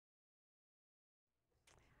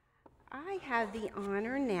I have the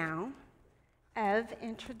honor now of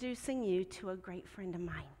introducing you to a great friend of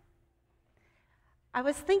mine. I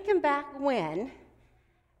was thinking back when,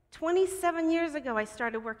 27 years ago, I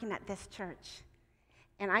started working at this church,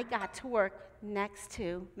 and I got to work next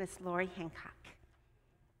to Miss Lori Hancock.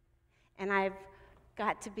 And I've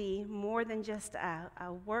got to be more than just a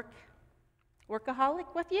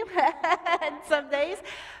workaholic with you some days,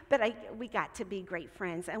 but we got to be great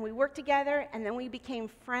friends. And we worked together, and then we became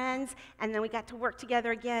friends, and then we got to work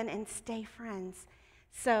together again and stay friends.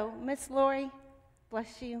 So, Miss Lori,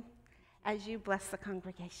 bless you as you bless the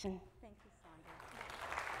congregation. Thank you,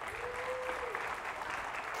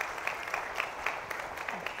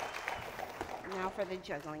 Sandra. Now for the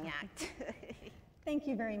juggling act. Thank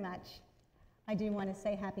you very much. I do want to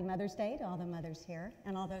say Happy Mother's Day to all the mothers here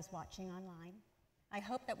and all those watching online. I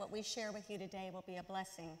hope that what we share with you today will be a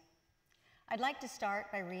blessing. I'd like to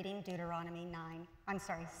start by reading Deuteronomy 7:9.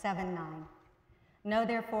 Know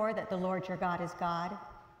therefore that the Lord your God is God.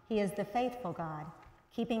 He is the faithful God,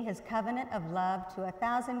 keeping his covenant of love to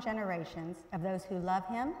 1,000 generations of those who love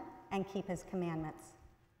him and keep his commandments.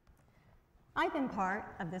 I've been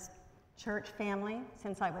part of this church family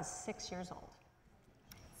since I was 6 years old.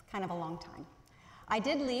 It's kind of a long time. I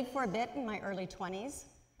did leave for a bit in my early 20s,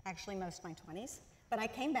 actually most of my 20s, but I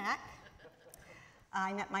came back.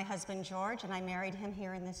 I met my husband George and I married him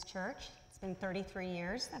here in this church. It's been 33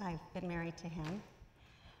 years that I've been married to him.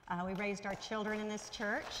 We raised our children in this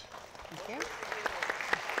church. Thank you.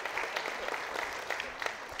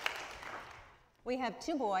 We have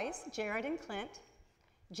 2 boys, Jared and Clint.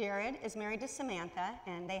 Jared is married to Samantha,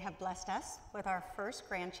 and they have blessed us with our first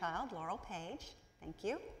grandchild, Laurel Page. Thank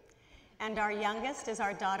you. And our youngest is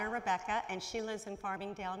our daughter, Rebecca, and she lives in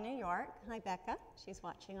Farmingdale, New York. Hi, Becca. She's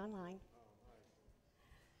watching online.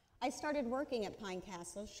 I started working at Pine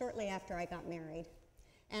Castle shortly after I got married,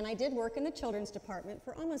 and I did work in the children's department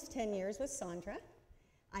for almost 10 years with Sandra.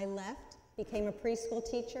 I left, became a preschool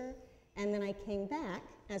teacher, and then I came back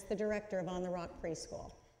as the director of On the Rock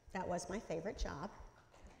Preschool. That was my favorite job.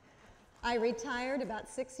 I retired about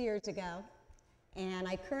 6 years ago, and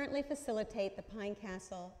I currently facilitate the Pine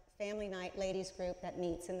Castle Family Night Ladies Group that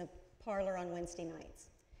meets in the parlor on Wednesday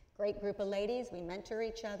nights. Great group of ladies, we mentor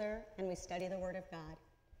each other, and we study the Word of God.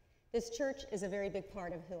 This church is a very big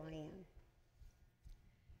part of who I am.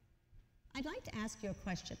 I'd like to ask you a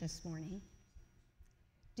question this morning.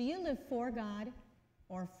 Do you live for God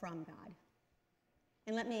or from God?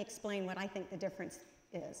 And let me explain what I think the difference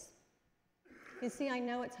is. You see, I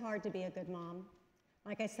know it's hard to be a good mom.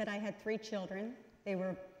 Like I said, I had 3 children. They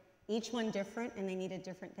were each one different, and they needed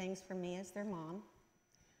different things from me as their mom.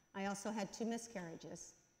 I also had 2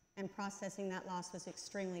 miscarriages, and processing that loss was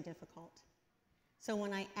extremely difficult. So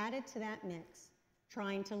when I added to that mix,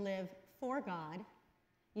 trying to live for God,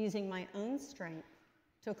 using my own strength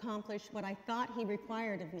to accomplish what I thought he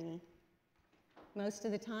required of me, most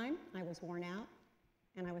of the time I was worn out,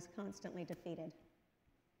 and I was constantly defeated.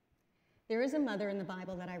 There is a mother in the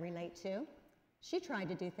Bible that I relate to. She tried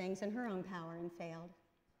to do things in her own power and failed.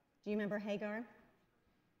 Do you remember Hagar?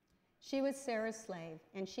 She was Sarah's slave,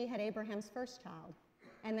 and she had Abraham's first child,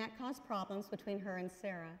 and that caused problems between her and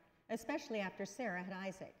Sarah, especially after Sarah had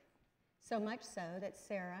Isaac. So much so that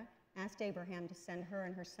Sarah asked Abraham to send her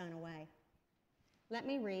and her son away. Let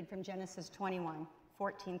me read from Genesis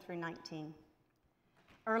 21:14 through 19.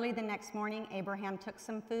 Early the next morning, Abraham took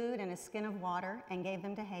some food and a skin of water and gave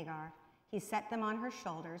them to Hagar. He set them on her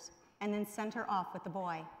shoulders and then sent her off with the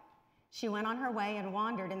boy. She went on her way and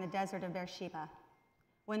wandered in the desert of Beersheba.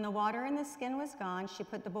 When the water in the skin was gone, she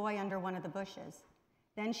put the boy under one of the bushes.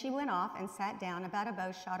 Then she went off and sat down about a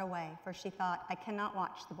bow shot away, for she thought, I cannot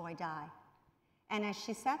watch the boy die. And as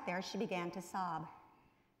she sat there, she began to sob.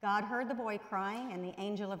 God heard the boy crying, and the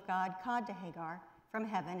angel of God called to Hagar from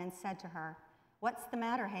heaven and said to her, What's the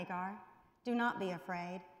matter, Hagar? Do not be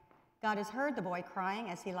afraid. God has heard the boy crying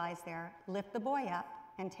as he lies there. Lift the boy up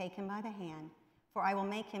and take him by the hand, for I will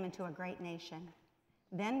make him into a great nation.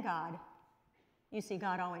 Then God, you see,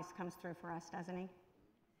 God always comes through for us, doesn't he?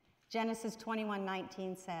 Genesis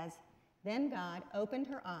 21:19 says, Then God opened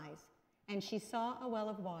her eyes, and she saw a well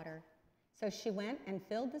of water. So she went and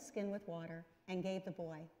filled the skin with water and gave the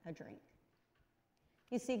boy a drink.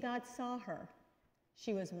 You see, God saw her.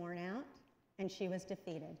 She was worn out, and she was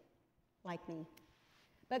defeated, like me.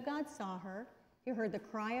 But God saw her. He heard the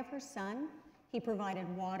cry of her son. He provided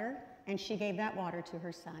water, and she gave that water to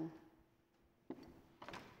her son. Thank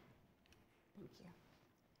you.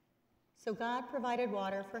 So God provided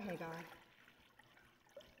water for Hagar.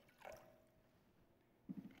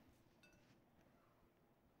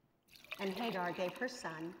 And Hagar gave her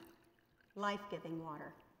son life-giving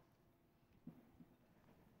water.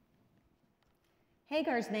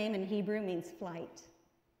 Hagar's name in Hebrew means flight.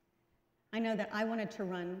 I know that I wanted to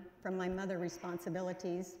run from my mother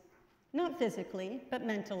responsibilities, not physically, but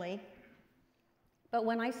mentally. But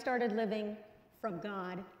when I started living from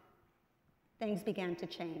God, things began to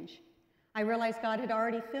change. I realized God had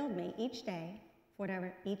already filled me each day,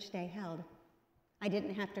 whatever each day held. I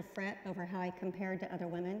didn't have to fret over how I compared to other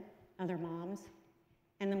women, other moms.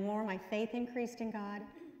 And the more my faith increased in God,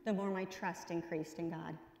 the more my trust increased in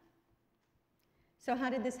God. So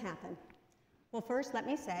how did this happen? Well, first, let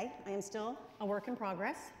me say, I am still a work in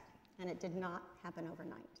progress, and it did not happen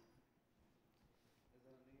overnight.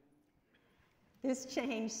 This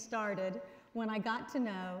change started when I got to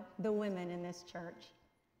know the women in this church,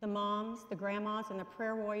 the moms, the grandmas, and the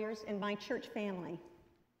prayer warriors in my church family.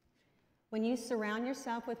 When you surround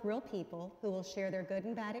yourself with real people who will share their good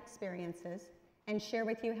and bad experiences and share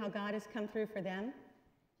with you how God has come through for them,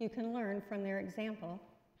 you can learn from their example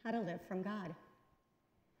how to live from God.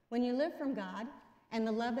 When you live from God and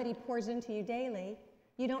the love that He pours into you daily,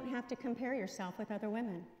 you don't have to compare yourself with other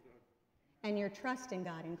women, and your trust in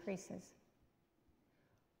God increases.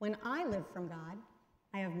 When I live from God,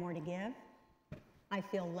 I have more to give, I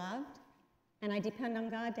feel loved, and I depend on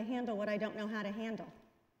God to handle what I don't know how to handle.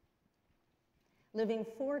 Living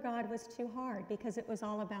for God was too hard because it was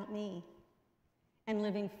all about me. And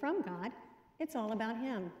living from God, it's all about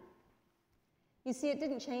Him. You see, it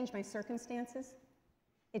didn't change my circumstances.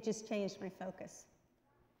 It just changed my focus.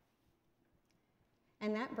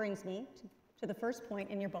 And that brings me to the first point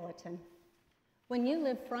in your bulletin. When you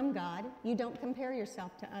live from God, you don't compare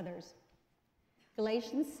yourself to others.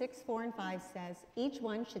 Galatians 6:4-5 says, each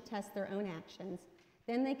one should test their own actions.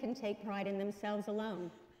 Then they can take pride in themselves alone,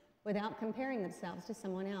 without comparing themselves to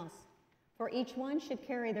someone else. For each one should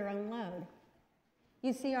carry their own load.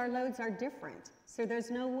 You see, our loads are different, so there's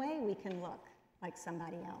no way we can look like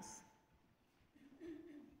somebody else.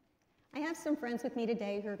 I have some friends with me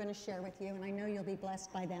today who are going to share with you, and I know you'll be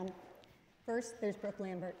blessed by them. First, there's Brooke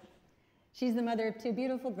Lambert. She's the mother of two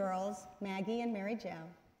beautiful girls, Maggie and Mary Jo,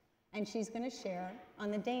 and she's going to share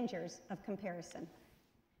on the dangers of comparison.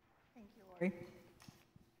 Thank you, Lori.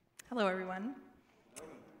 Hello, everyone.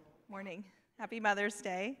 Morning. Happy Mother's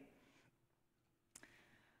Day.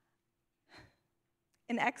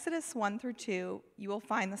 In Exodus 1-2, you will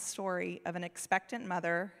find the story of an expectant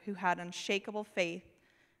mother who had unshakable faith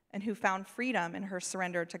and who found freedom in her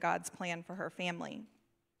surrender to God's plan for her family.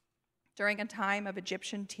 During a time of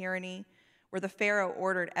Egyptian tyranny, where the Pharaoh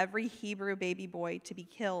ordered every Hebrew baby boy to be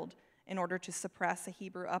killed in order to suppress a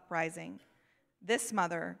Hebrew uprising, this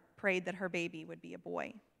mother prayed that her baby would be a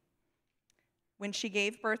boy. When she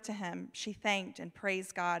gave birth to him, she thanked and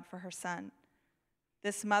praised God for her son.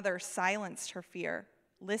 This mother silenced her fear,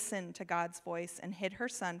 listened to God's voice, and hid her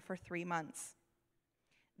son for 3 months.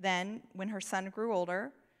 Then, when her son grew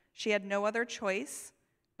older, she had no other choice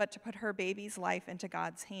but to put her baby's life into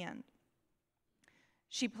God's hand.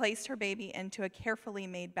 She placed her baby into a carefully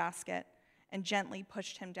made basket and gently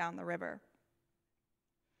pushed him down the river.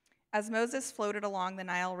 As Moses floated along the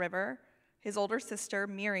Nile River, his older sister,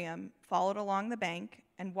 Miriam, followed along the bank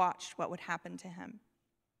and watched what would happen to him.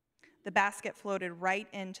 The basket floated right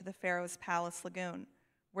into the Pharaoh's palace lagoon,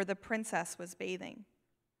 where the princess was bathing.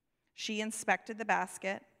 She inspected the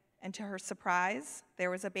basket, and to her surprise,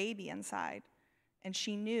 there was a baby inside, and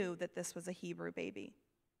she knew that this was a Hebrew baby.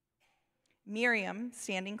 Miriam,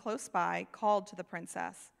 standing close by, called to the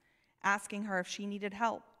princess, asking her if she needed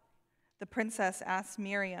help. The princess asked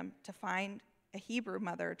Miriam to find a Hebrew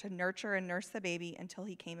mother to nurture and nurse the baby until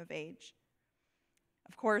he came of age.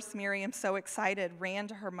 Of course, Miriam, so excited, ran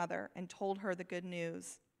to her mother and told her the good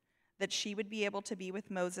news, that she would be able to be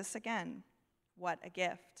with Moses again. What a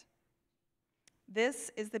gift.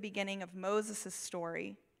 This is the beginning of Moses'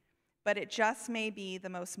 story, but it just may be the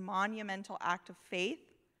most monumental act of faith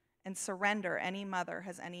and surrender any mother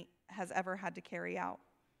has ever had to carry out.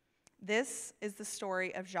 This is the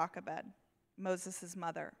story of Jochebed, Moses'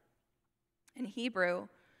 mother. In Hebrew,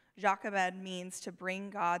 Jochebed means to bring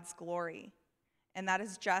God's glory, and that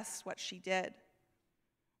is just what she did.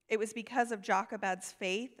 It was because of Jochebed's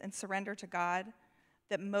faith and surrender to God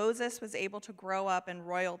that Moses was able to grow up in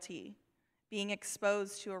royalty, being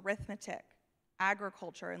exposed to arithmetic,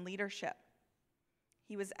 agriculture, and leadership.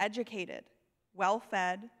 He was educated,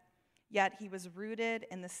 well-fed, yet he was rooted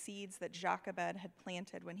in the seeds that Jochebed had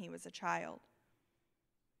planted when he was a child.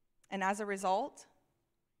 And as a result,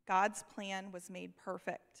 God's plan was made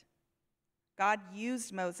perfect. God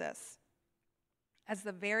used Moses as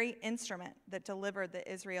the very instrument that delivered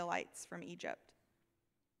the Israelites from Egypt.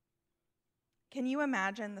 Can you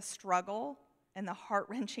imagine the struggle and the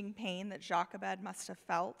heart-wrenching pain that Jochebed must have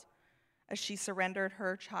felt as she surrendered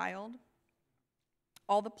her child.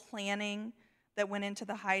 All the planning that went into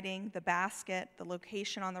the hiding, the basket, the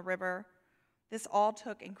location on the river, this all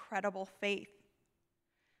took incredible faith.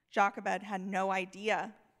 Jochebed had no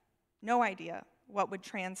idea what would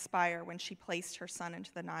transpire when she placed her son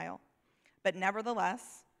into the Nile. But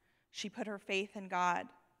nevertheless, she put her faith in God,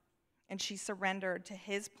 and she surrendered to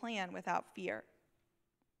his plan without fear.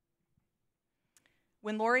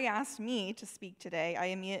 When Lori asked me to speak today,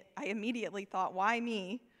 I immediately thought, why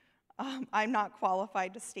me? I'm not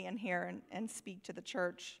qualified to stand here and speak to the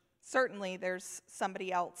church. Certainly, there's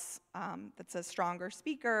somebody else that's a stronger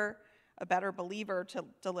speaker, a better believer to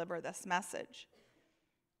deliver this message.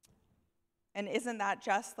 And isn't that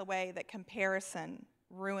just the way that comparison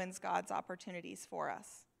ruins God's opportunities for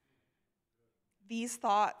us? These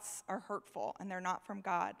thoughts are hurtful, and they're not from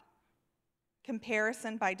God.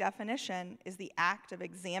 Comparison, by definition, is the act of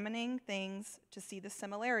examining things to see the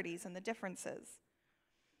similarities and the differences.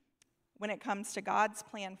 When it comes to God's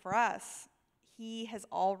plan for us, he has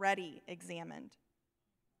already examined.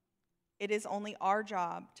 It is only our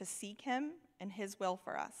job to seek him and his will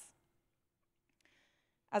for us.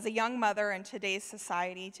 As a young mother in today's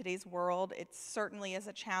society, today's world, it certainly is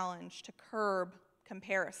a challenge to curb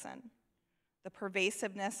comparison. The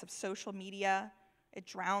pervasiveness of social media, it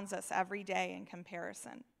drowns us every day in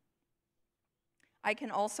comparison. I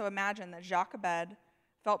can also imagine that Jochebed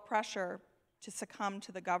felt pressure to succumb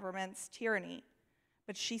to the government's tyranny,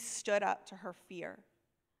 but she stood up to her fear.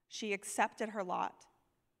 She accepted her lot,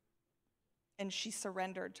 and she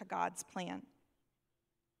surrendered to God's plan.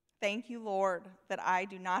 Thank you, Lord, that I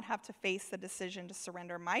do not have to face the decision to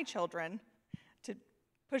surrender my children to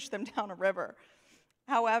push them down a river.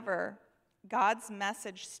 However, God's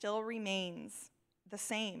message still remains the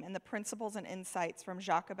same, and the principles and insights from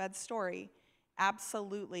Jochebed's story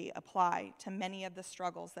absolutely apply to many of the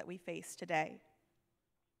struggles that we face today.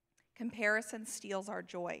 Comparison steals our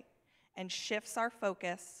joy and shifts our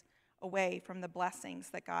focus away from the blessings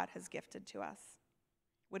that God has gifted to us.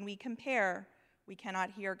 When we compare, we cannot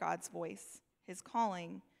hear God's voice, his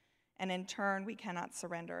calling, and in turn, we cannot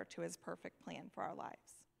surrender to his perfect plan for our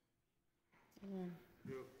lives. Amen.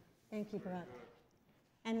 Thank you, Brooke.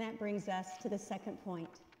 And that brings us to the second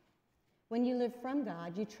point. When you live from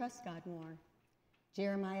God, you trust God more.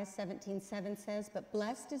 Jeremiah 17:7 says, "But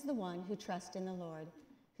blessed is the one who trusts in the Lord,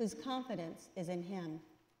 whose confidence is in him."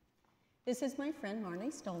 This is my friend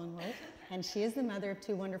Marnie Stolenworth, and she is the mother of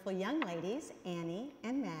two wonderful young ladies, Annie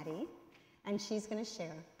and Maddie, and she's going to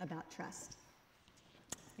share about trust.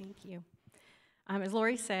 Thank you. As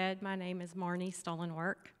Lori said, my name is Marnie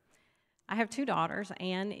Stolenworth. I have two daughters.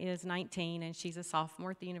 Anne is 19, and she's a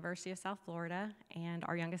sophomore at the University of South Florida, and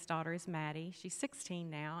our youngest daughter is Maddie. She's 16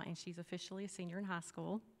 now, and she's officially a senior in high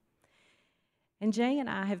school. And Jay and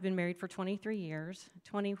I have been married for 23 years.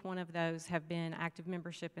 21 of those have been active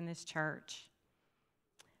membership in this church.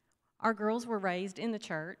 Our girls were raised in the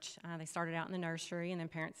church. They started out in the nursery and then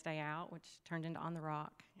Parents' Day Out, which turned into On the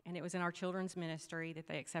Rock. And it was in our children's ministry that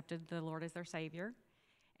they accepted the Lord as their Savior.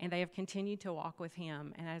 And they have continued to walk with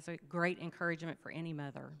him, and that is a great encouragement for any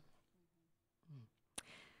mother.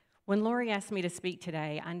 When Lori asked me to speak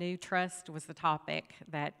today, I knew trust was the topic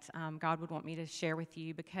that God would want me to share with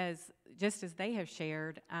you, because just as they have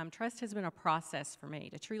shared, trust has been a process for me.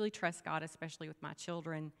 To truly trust God, especially with my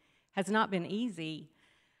children, has not been easy.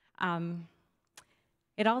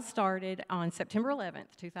 It all started on September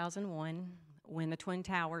 11th, 2001, when the Twin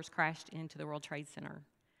Towers crashed into the World Trade Center.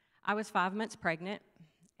 I was 5 months pregnant,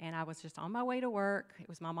 and I was just on my way to work. It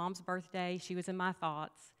was my mom's birthday. She was in my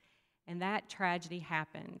thoughts. And that tragedy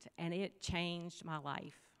happened, and it changed my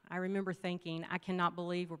life. I remember thinking, I cannot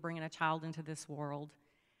believe we're bringing a child into this world.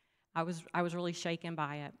 I was really shaken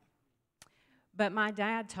by it. But my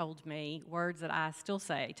dad told me words that I still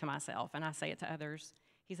say to myself, and I say it to others.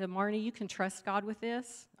 He said, "Marnie, you can trust God with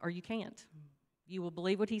this, or you can't. You will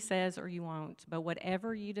believe what he says, or you won't. But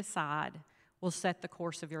whatever you decide will set the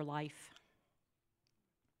course of your life."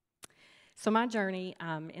 So my journey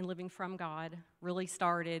in living from God really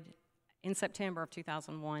started in September of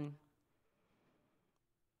 2001.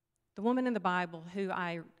 The woman in the Bible who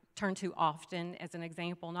I turn to often as an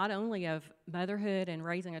example, not only of motherhood and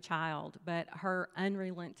raising a child, but her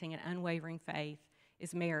unrelenting and unwavering faith,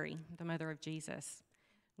 is Mary, the mother of Jesus.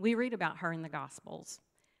 We read about her in the Gospels,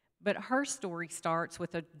 but her story starts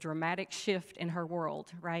with a dramatic shift in her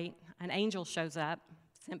world, right? An angel shows up,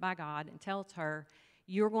 sent by God, and tells her,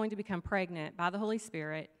 "You're going to become pregnant by the Holy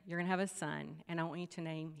Spirit. You're going to have a son, and I want you to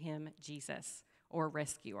name him Jesus, or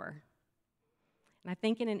Rescuer." And I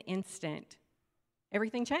think in an instant,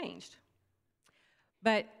 everything changed.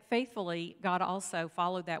 But faithfully, God also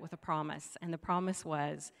followed that with a promise, and the promise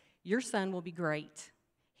was, your son will be great.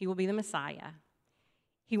 He will be the Messiah.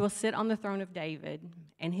 He will sit on the throne of David,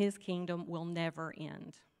 and his kingdom will never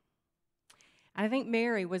end. And I think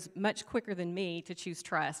Mary was much quicker than me to choose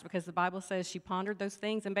trust, because the Bible says she pondered those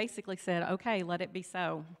things and basically said, okay, let it be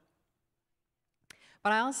so.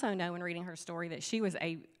 But I also know in reading her story that she was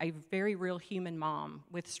a very real human mom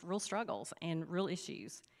with real struggles and real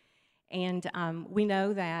issues. And we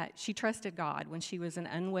know that she trusted God when she was an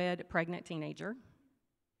unwed, pregnant teenager,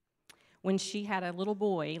 when she had a little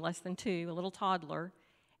boy, less than 2, a little toddler,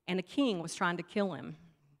 and a king was trying to kill him.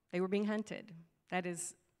 They were being hunted. That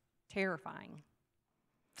is terrifying.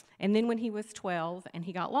 And then when he was 12 and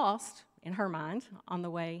he got lost, in her mind, on the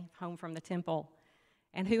way home from the temple.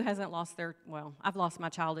 And who hasn't lost well, I've lost my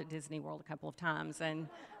child at Disney World a couple of times, and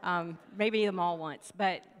maybe them all once.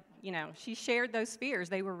 But, she shared those fears.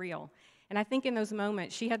 They were real. And I think in those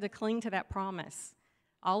moments, she had to cling to that promise.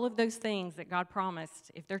 All of those things that God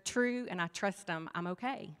promised, if they're true and I trust them, I'm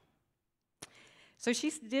okay. So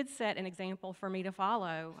she did set an example for me to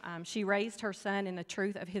follow. She raised her son in the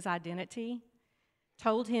truth of his identity,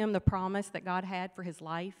 told him the promise that God had for his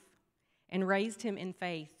life, and raised him in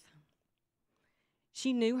faith.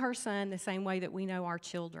 She knew her son the same way that we know our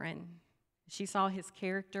children. She saw his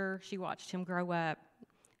character. She watched him grow up.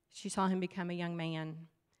 She saw him become a young man.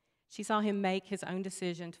 She saw him make his own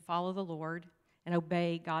decision to follow the Lord and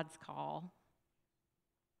obey God's call.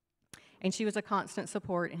 And she was a constant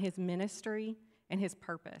support in his ministry and his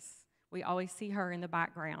purpose. We always see her in the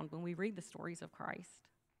background when we read the stories of Christ.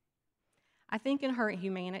 I think in her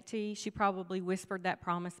humanity, she probably whispered that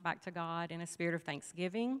promise back to God in a spirit of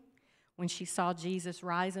thanksgiving when she saw Jesus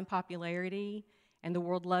rise in popularity and the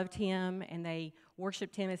world loved him and they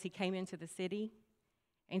worshiped him as he came into the city.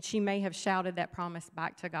 And she may have shouted that promise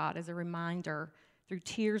back to God as a reminder through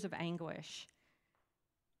tears of anguish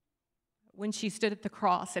when she stood at the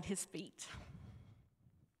cross at his feet.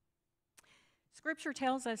 Scripture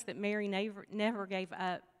tells us that Mary never gave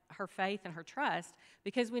up her faith and her trust,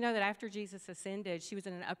 because we know that after Jesus ascended, she was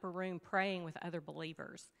in an upper room praying with other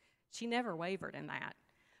believers. She never wavered in that.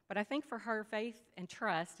 But I think for her, faith and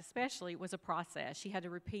trust especially was a process. She had to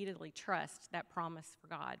repeatedly trust that promise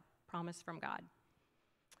from God.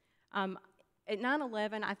 At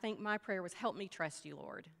 9/11, I think my prayer was, help me trust you,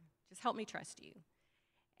 Lord. Just help me trust you.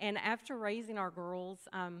 And after raising our girls,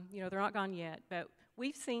 they're not gone yet, but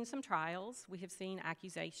we've seen some trials. We have seen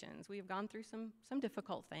accusations. We have gone through some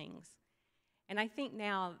difficult things. And I think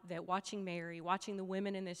now that watching Mary, watching the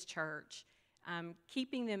women in this church,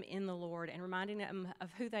 keeping them in the Lord and reminding them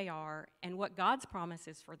of who they are and what God's promise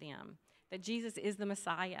is for them, that Jesus is the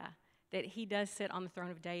Messiah, that he does sit on the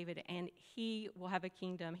throne of David, and he will have a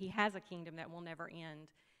kingdom. He has a kingdom that will never end.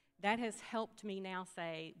 That has helped me now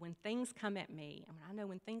say, when things come at me, and I know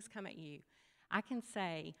when things come at you, I can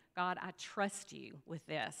say, God, I trust you with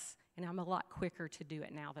this, and I'm a lot quicker to do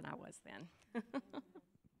it now than I was then.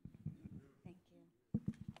 Thank you.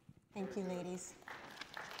 Thank you, ladies.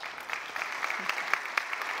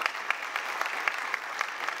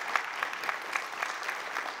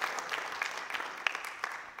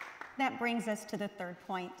 That brings us to the third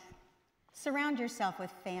point. Surround yourself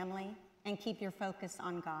with family and keep your focus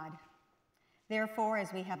on God. Therefore,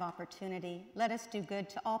 as we have opportunity, let us do good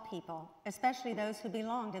to all people, especially those who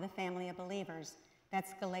belong to the family of believers.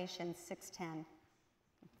 That's Galatians 6:10.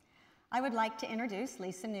 I would like to introduce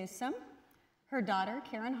Lisa Newsom, her daughter,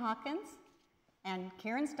 Karen Hawkins, and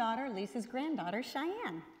Karen's daughter, Lisa's granddaughter,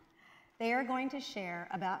 Cheyenne. They are going to share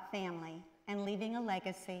about family and leaving a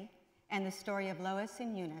legacy and the story of Lois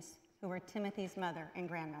and Eunice, who were Timothy's mother and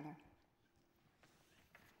grandmother.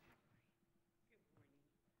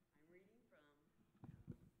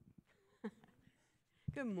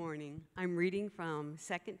 Good morning. I'm reading from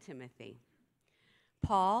 2 Timothy.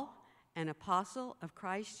 Paul, an apostle of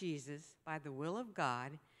Christ Jesus, by the will of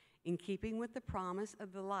God, in keeping with the promise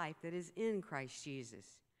of the life that is in Christ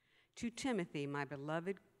Jesus. To Timothy, my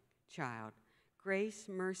beloved child, grace,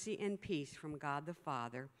 mercy, and peace from God the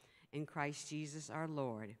Father and Christ Jesus our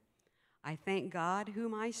Lord. I thank God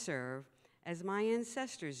whom I serve, as my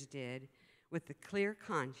ancestors did, with a clear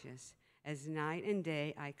conscience, as night and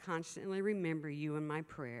day I constantly remember you in my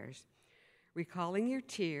prayers. Recalling your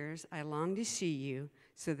tears, I long to see you,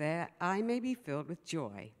 so that I may be filled with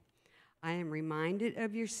joy. I am reminded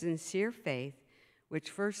of your sincere faith,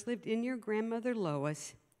 which first lived in your grandmother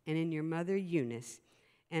Lois and in your mother Eunice,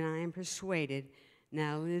 and I am persuaded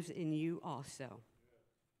now lives in you also.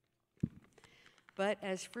 But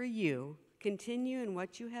as for you, continue in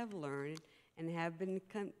what you have learned and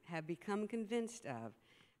have become convinced of,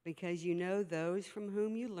 because you know those from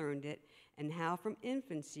whom you learned it, and how from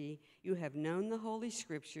infancy you have known the Holy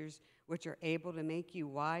Scriptures, which are able to make you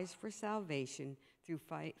wise for salvation through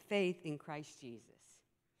faith in Christ Jesus.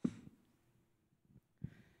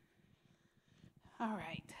 All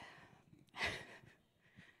right.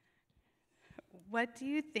 What do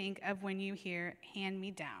you think of when you hear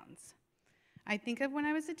hand-me-downs? I think of when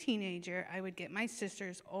I was a teenager, I would get my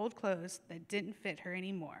sister's old clothes that didn't fit her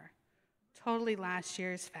anymore, totally last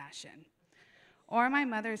year's fashion, or my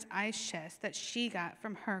mother's ice chest that she got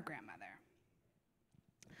from her grandmother.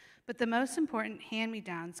 But the most important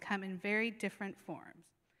hand-me-downs come in very different forms.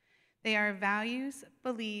 They are values,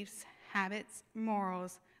 beliefs, habits,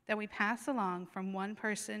 morals that we pass along from one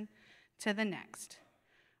person to the next.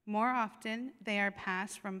 More often, they are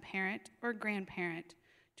passed from parent or grandparent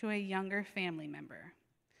to a younger family member.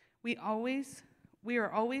 We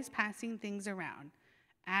are always passing things around.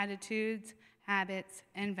 Attitudes, habits,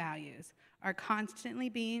 and values are constantly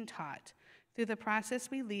being taught. Through the process,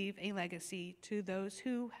 we leave a legacy to those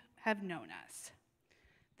who have known us.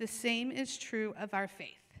 The same is true of our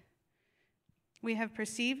faith. We have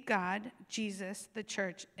perceived God, Jesus, the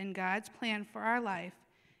church, and God's plan for our life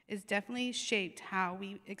is definitely shaped how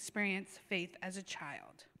we experience faith as a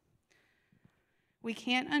child. We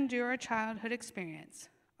can't undo our childhood experience,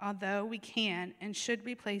 although we can and should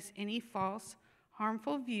replace any false,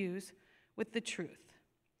 harmful views with the truth,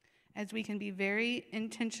 as we can be very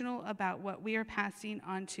intentional about what we are passing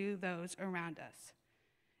on to those around us,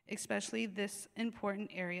 especially this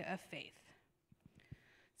important area of faith.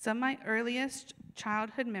 Some of my earliest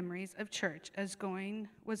childhood memories of church was going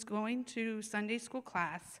to Sunday school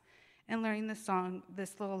class and learning the song,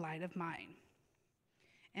 "This Little Light of Mine."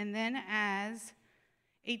 And then as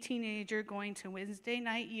a teenager going to Wednesday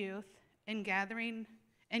night youth and gathering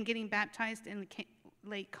and getting baptized in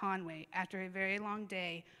Lake Conway after a very long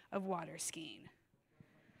day of water skiing.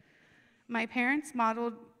 My parents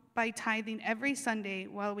modeled by tithing every Sunday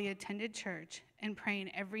while we attended church and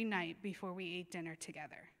praying every night before we ate dinner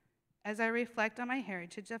together. As I reflect on my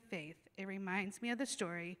heritage of faith, it reminds me of the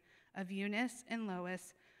story of Eunice and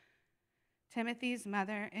Lois, Timothy's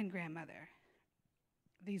mother and grandmother.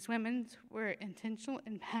 These women were intentional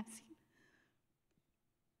in passing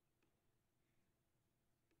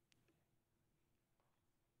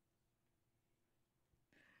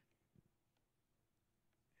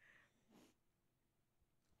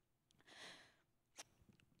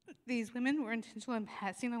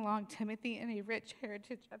along Timothy and a rich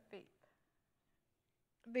heritage of faith.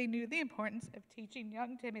 They knew the importance of teaching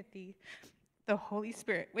young Timothy the Holy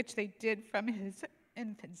Spirit, which they did from his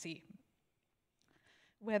infancy.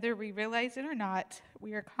 Whether we realize it or not,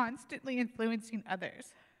 we are constantly influencing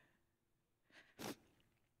others.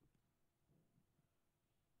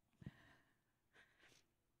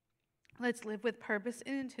 Let's live with purpose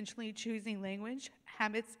and intentionally choosing language,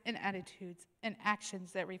 habits, and attitudes and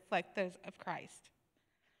actions that reflect those of Christ.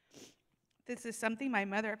 This is something my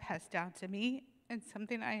mother passed down to me and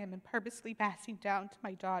something I am purposely passing down to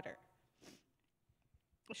my daughter.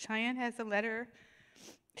 Cheyenne has a letter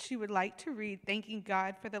she would like to read, thanking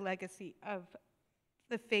God for the legacy of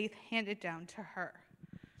the faith handed down to her.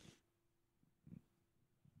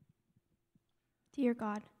 Dear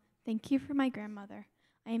God, thank you for my grandmother.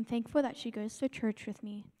 I am thankful that she goes to church with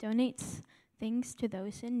me, donates things to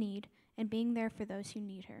those in need, and being there for those who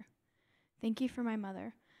need her. Thank you for my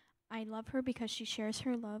mother. I love her because she shares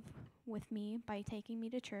her love with me by taking me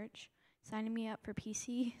to church, signing me up for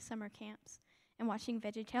PC summer camps, and watching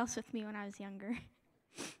VeggieTales with me when I was younger.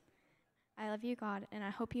 I love you, God, and I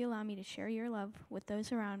hope you allow me to share your love with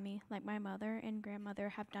those around me like my mother and grandmother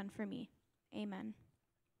have done for me. Amen.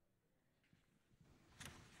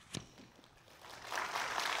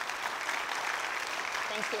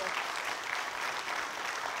 Thank you.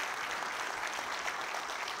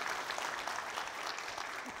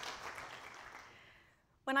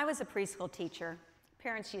 When I was a preschool teacher,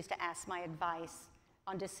 parents used to ask my advice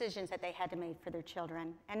on decisions that they had to make for their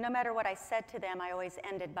children. And no matter what I said to them, I always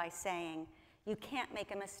ended by saying, you can't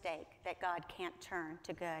make a mistake that God can't turn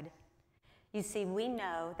to good. You see, we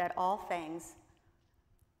know that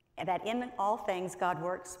in all things God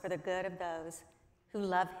works for the good of those who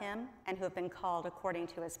love him and who have been called according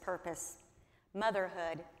to his purpose.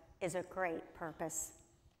 Motherhood is a great purpose.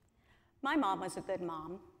 My mom was a good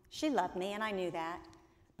mom. She loved me, and I knew that.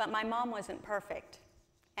 But my mom wasn't perfect,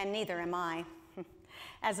 and neither am I.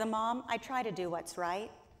 As a mom, I try to do what's right.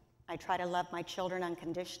 I try to love my children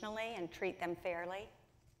unconditionally and treat them fairly.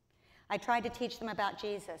 I tried to teach them about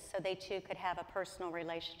Jesus so they too could have a personal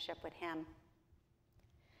relationship with him.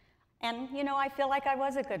 And, I feel like I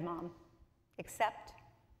was a good mom, except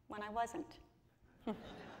when I wasn't.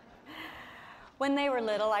 When they were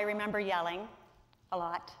little, I remember yelling a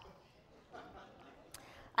lot.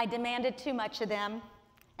 I demanded too much of them,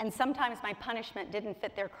 and sometimes my punishment didn't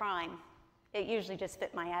fit their crime. It usually just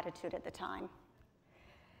fit my attitude at the time.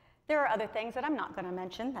 There are other things that I'm not going to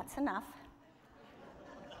mention. That's enough.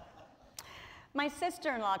 My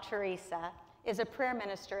sister-in-law, Teresa, is a prayer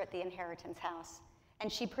minister at the Inheritance House,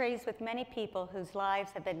 and she prays with many people whose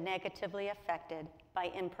lives have been negatively affected by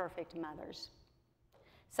imperfect mothers.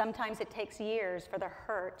 Sometimes it takes years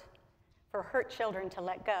for hurt children to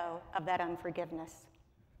let go of that unforgiveness.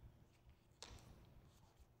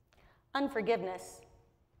 Unforgiveness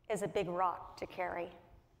is a big rock to carry.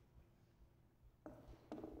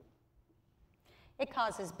 It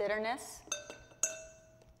causes bitterness,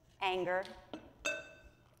 anger,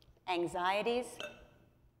 anxieties,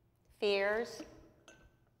 fears,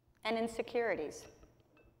 and insecurities.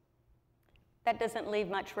 That doesn't leave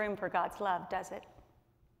much room for God's love, does it?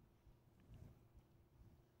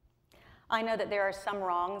 I know that there are some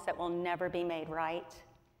wrongs that will never be made right,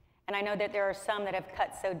 and I know that there are some that have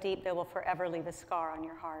cut so deep they will forever leave a scar on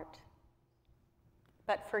your heart.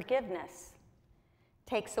 But forgiveness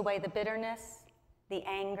takes away the bitterness, the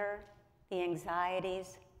anger, the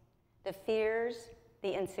anxieties, the fears,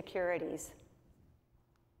 the insecurities.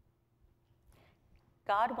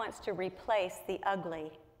 God wants to replace the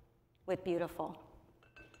ugly with beautiful.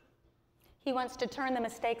 He wants to turn the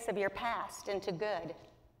mistakes of your past into good.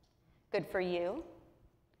 Good for you,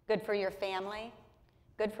 good for your family,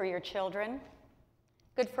 good for your children,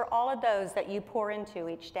 good for all of those that you pour into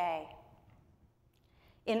each day.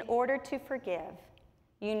 In order to forgive,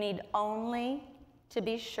 you need only to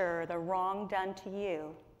be sure the wrong done to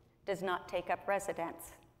you does not take up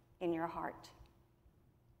residence in your heart.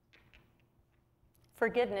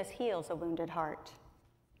 Forgiveness heals a wounded heart.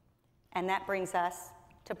 And that brings us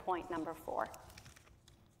to point number 4.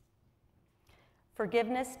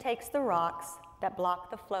 Forgiveness takes the rocks that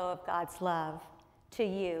block the flow of God's love to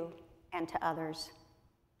you and to others.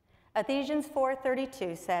 Ephesians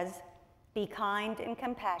 4:32 says, "Be kind and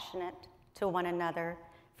compassionate to one another,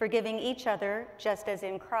 forgiving each other just as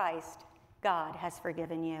in Christ God has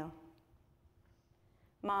forgiven you."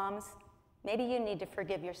 Moms, maybe you need to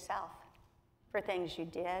forgive yourself for things you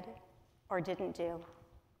did or didn't do.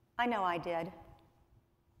 I know I did.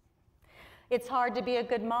 It's hard to be a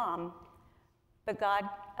good mom, but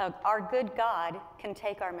our good God can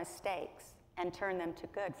take our mistakes and turn them to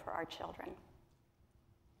good for our children.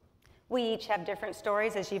 We each have different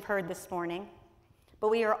stories, as you've heard this morning, but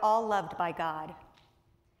we are all loved by God.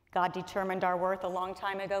 God determined our worth a long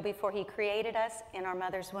time ago before he created us in our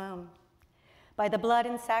mother's womb. By the blood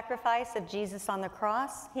and sacrifice of Jesus on the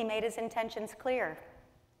cross, he made his intentions clear.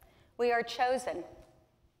 We are chosen,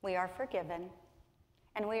 we are forgiven,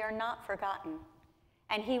 and we are not forgotten.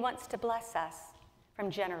 And he wants to bless us from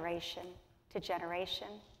generation to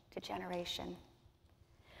generation to generation.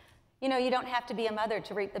 You know, you don't have to be a mother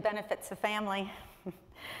to reap the benefits of family.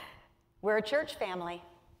 We're a church family,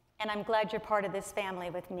 and I'm glad you're part of this family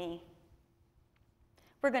with me.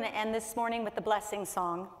 We're going to end this morning with the blessing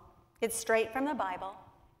song. It's straight from the Bible,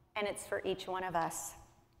 and it's for each one of us.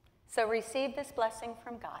 So receive this blessing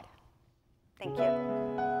from God. Thank you.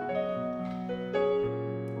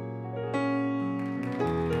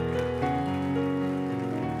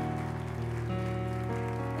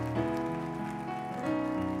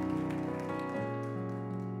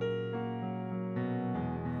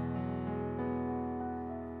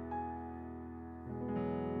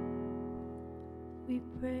 We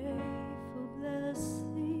pray for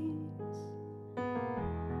blessings,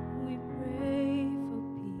 we pray for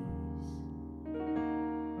peace,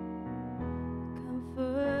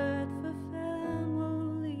 comfort for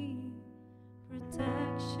family,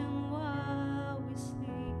 protection while we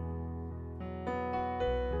sleep.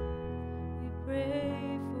 We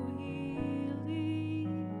pray for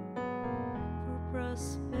healing, for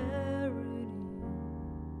prosperity.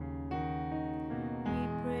 We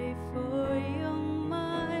pray for your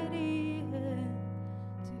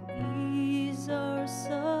our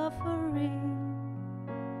suffering,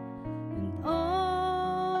 and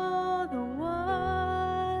all the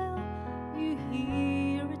while you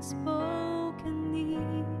hear its spoken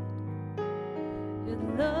need. Your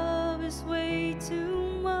love is way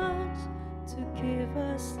too much to give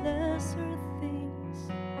us lesser things.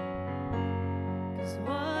 'Cause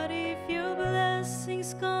what if your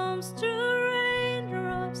blessings comes through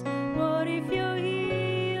raindrops? What if your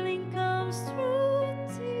healing comes through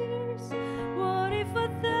tears? What if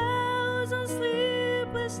 1,000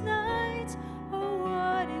 sleepless nights are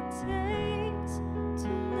what it takes to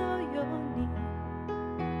know your need?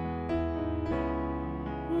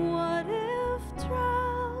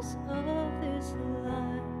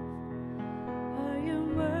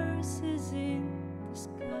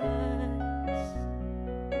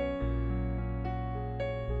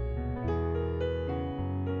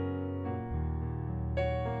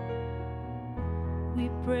 We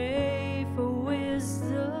pray for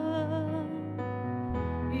wisdom,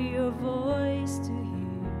 your voice to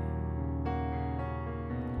hear.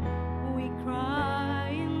 We cry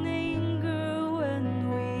in anger when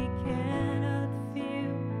we cannot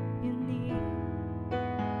feel you near.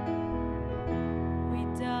 We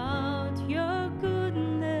doubt your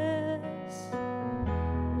goodness,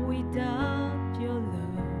 we doubt your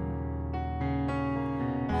love,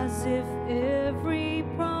 as if every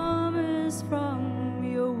promise from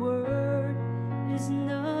your word is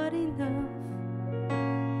not enough.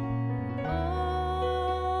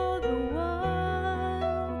 All the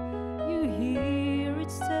while you hear it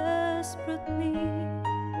desperately,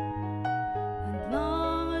 and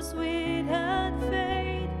long as we'd had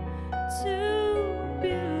faith to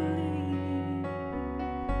believe.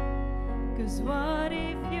 'Cause what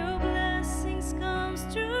if your blessings comes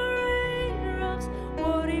through raindrops?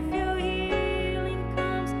 What if your healing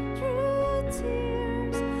comes through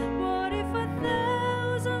tears? What if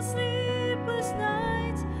 1,000 sleepless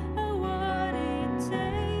nights are what it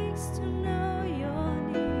takes to know you're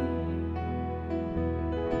near?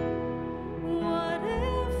 What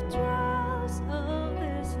if trials of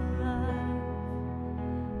this life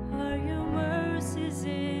are your mercies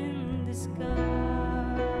in disguise?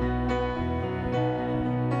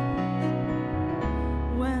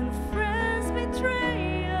 When friends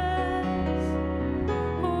betray us,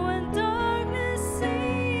 when darkness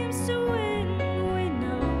seems to win, we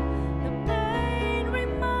know the pain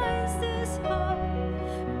reminds this heart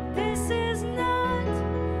this is not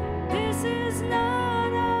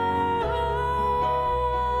our home.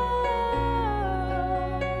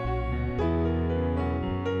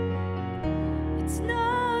 It's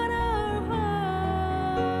not our home.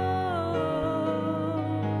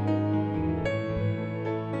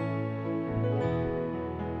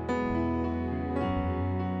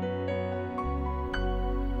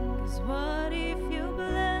 'Cause what if your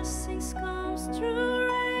blessings comes through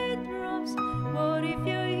raindrops? What if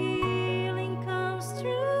your healing comes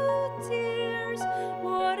through tears?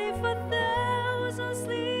 What if 1,000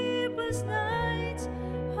 sleepless nights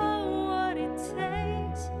are what it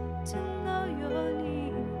takes to know you're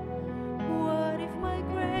near? What if my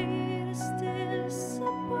greatest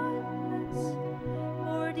disappointments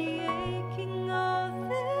or the aching of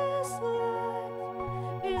this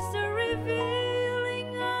life is the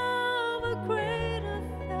revealing of a greater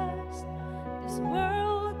thirst this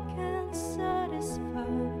world can satisfy?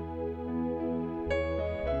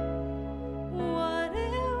 What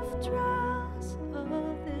if trials of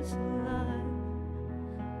this life,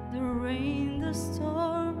 the rain, the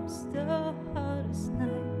storms, the hardest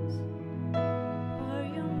nights, are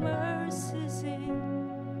your mercies in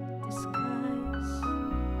disguise?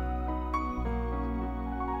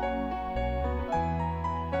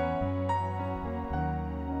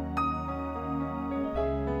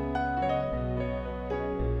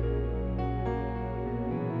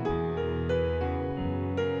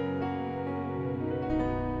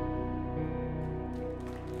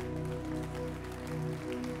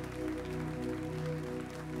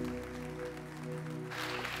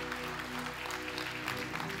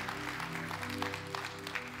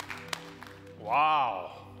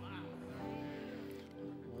 Wow.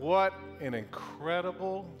 What an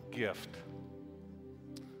incredible gift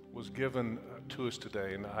was given to us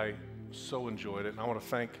today, and I so enjoyed it. And I want to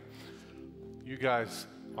thank you guys.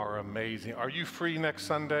 Are amazing. Are you free next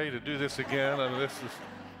Sunday to do this again? I mean,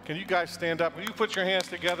 can you guys stand up? Will you put your hands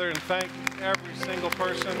together and thank every single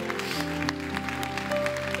person?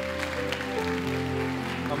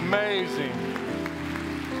 Amazing.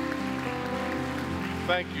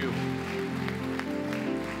 Thank you.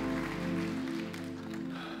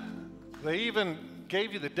 They even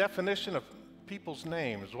gave you the definition of people's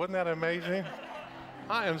names. Wasn't that amazing?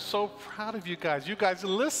 I am so proud of you guys. You guys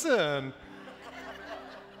listen.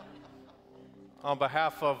 On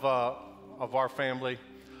behalf of our family,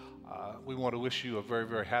 we want to wish you a very,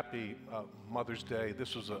 very happy Mother's Day.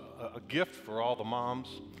 This was a gift for all the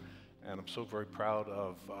moms, and I'm so very proud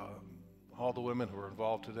of all the women who are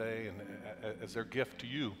involved today, and as their gift to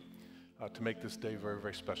you to make this day very,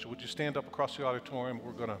 very special. Would you stand up across the auditorium?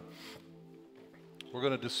 We're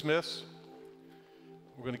gonna dismiss.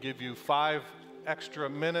 We're gonna give you 5 extra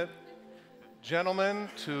minutes, gentlemen,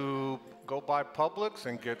 to go by Publix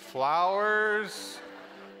and get flowers,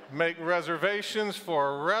 make reservations for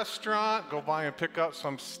a restaurant, go by and pick up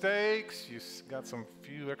some steaks. You got some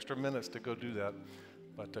few extra minutes to go do that.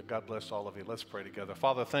 But God bless all of you. Let's pray together.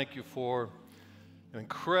 Father, thank you for an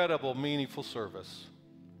incredible, meaningful service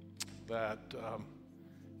that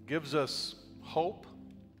gives us hope,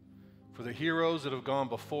 for the heroes that have gone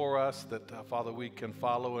before us, that, Father, we can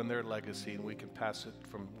follow in their legacy and we can pass it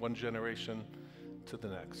from one generation to the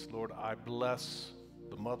next. Lord, I bless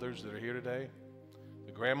the mothers that are here today,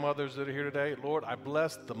 the grandmothers that are here today. Lord, I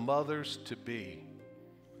bless the mothers to be.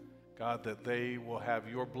 God, that they will have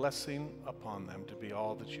your blessing upon them to be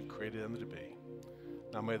all that you created them to be.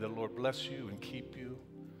 Now may the Lord bless you and keep you.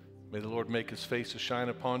 May the Lord make his face to shine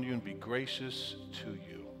upon you and be gracious to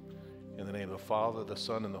you. In the name of the Father, the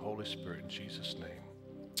Son, and the Holy Spirit, in Jesus'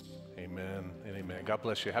 name. Amen and amen. God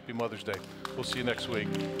bless you. Happy Mother's Day. We'll see you next week.